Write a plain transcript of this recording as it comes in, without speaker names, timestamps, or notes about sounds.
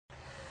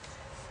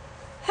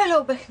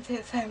Hello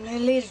Beckinfield family,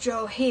 Leda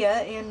Joe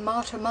here in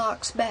Marta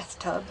Mark's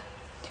bathtub.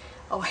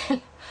 Oh,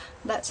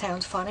 that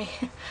sounds funny.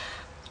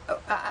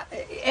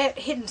 At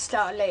Hidden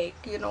Star Lake,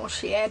 you know,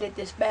 she added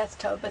this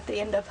bathtub at the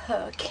end of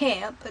her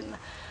camp, and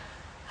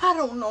I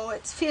don't know,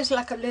 it feels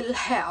like a little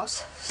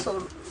house,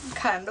 so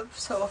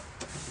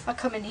I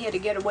come in here to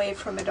get away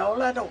from it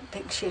all. I don't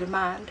think she'll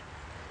mind.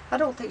 I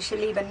don't think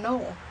she'll even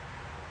know.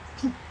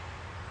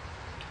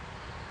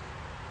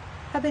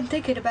 I've been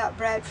thinking about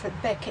Bradford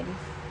Beckin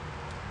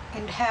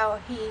and how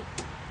he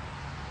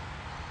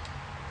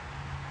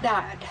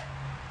died.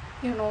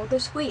 You know,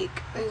 this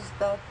week is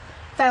the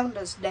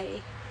Founders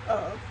Day.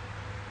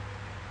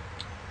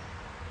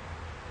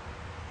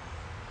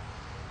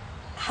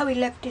 How he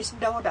left his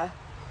daughter,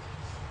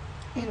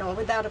 you know,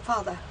 without a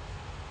father.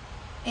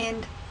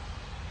 And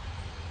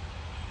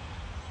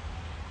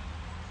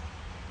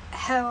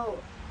how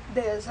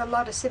there's a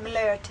lot of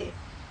similarity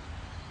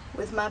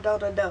with my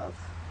daughter Dove.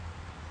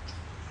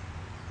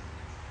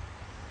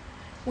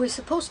 We're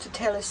supposed to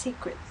tell a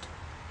secret.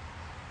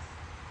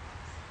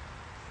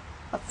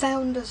 A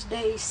Founders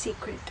Day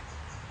secret.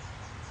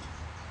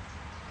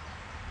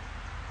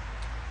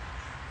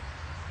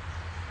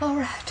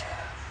 Alright.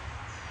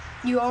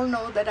 You all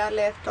know that I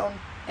left on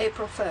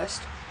April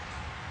 1st,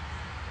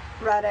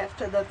 right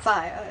after the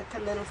fire at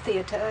the little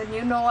theater, and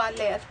you know I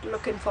left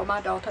looking for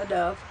my daughter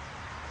Dove.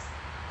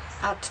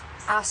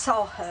 I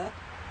saw her.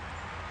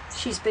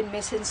 She's been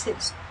missing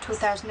since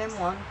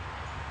 2001.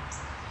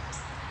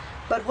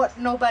 But what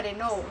nobody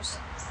knows,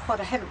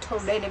 what I haven't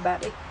told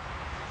anybody,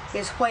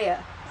 is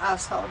where I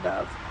saw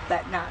Dove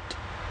that night.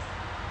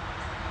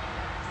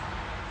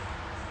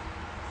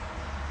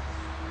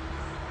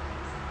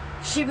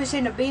 She was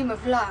in a beam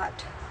of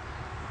light,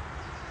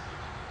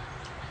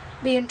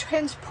 being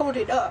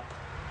transported up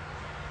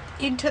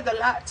into the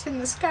lights in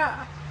the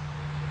sky.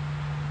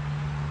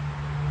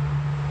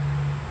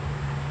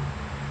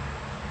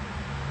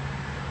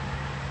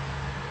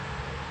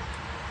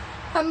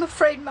 I'm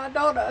afraid my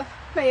daughter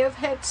may have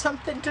had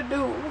something to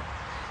do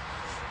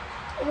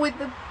with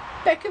the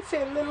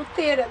Beckinfield little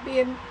theater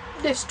being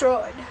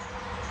destroyed.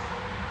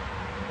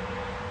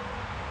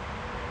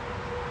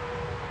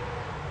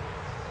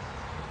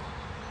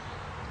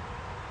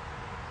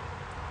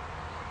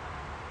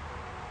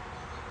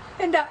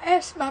 And I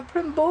asked my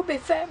Primbobby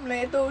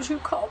family, those you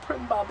call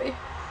Primbobby,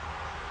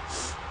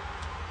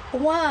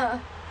 why,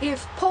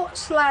 if port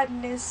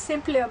sliding is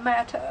simply a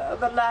matter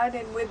of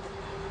aligning with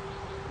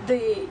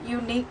the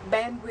unique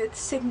bandwidth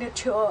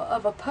signature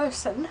of a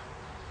person,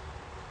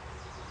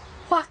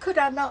 why could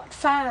I not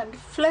find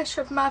flesh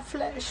of my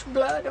flesh,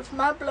 blood of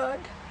my blood?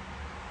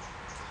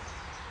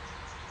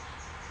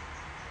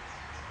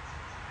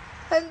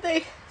 And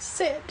they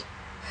said,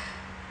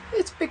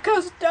 it's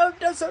because Dove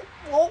doesn't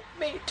want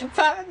me to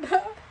find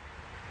her.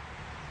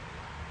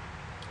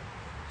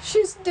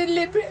 She's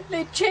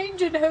deliberately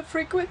changing her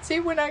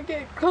frequency when I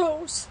get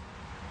close.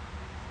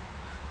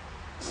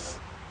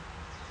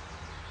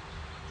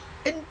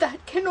 And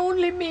that can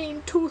only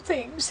mean two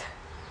things.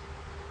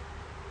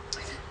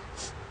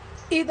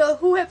 Either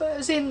whoever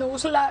is in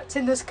those lights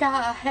in the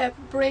sky have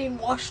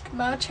brainwashed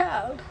my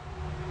child,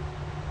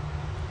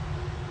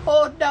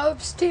 or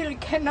Dove still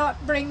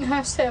cannot bring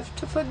herself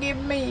to forgive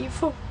me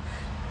for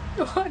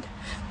what?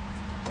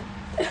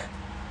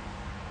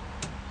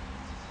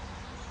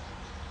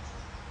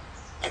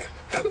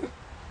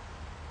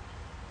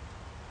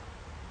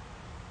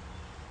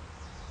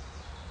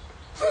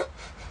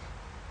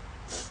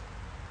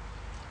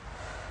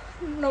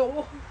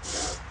 No.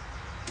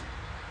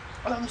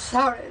 I'm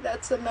sorry,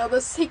 that's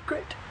another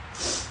secret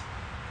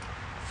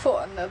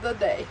for another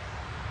day.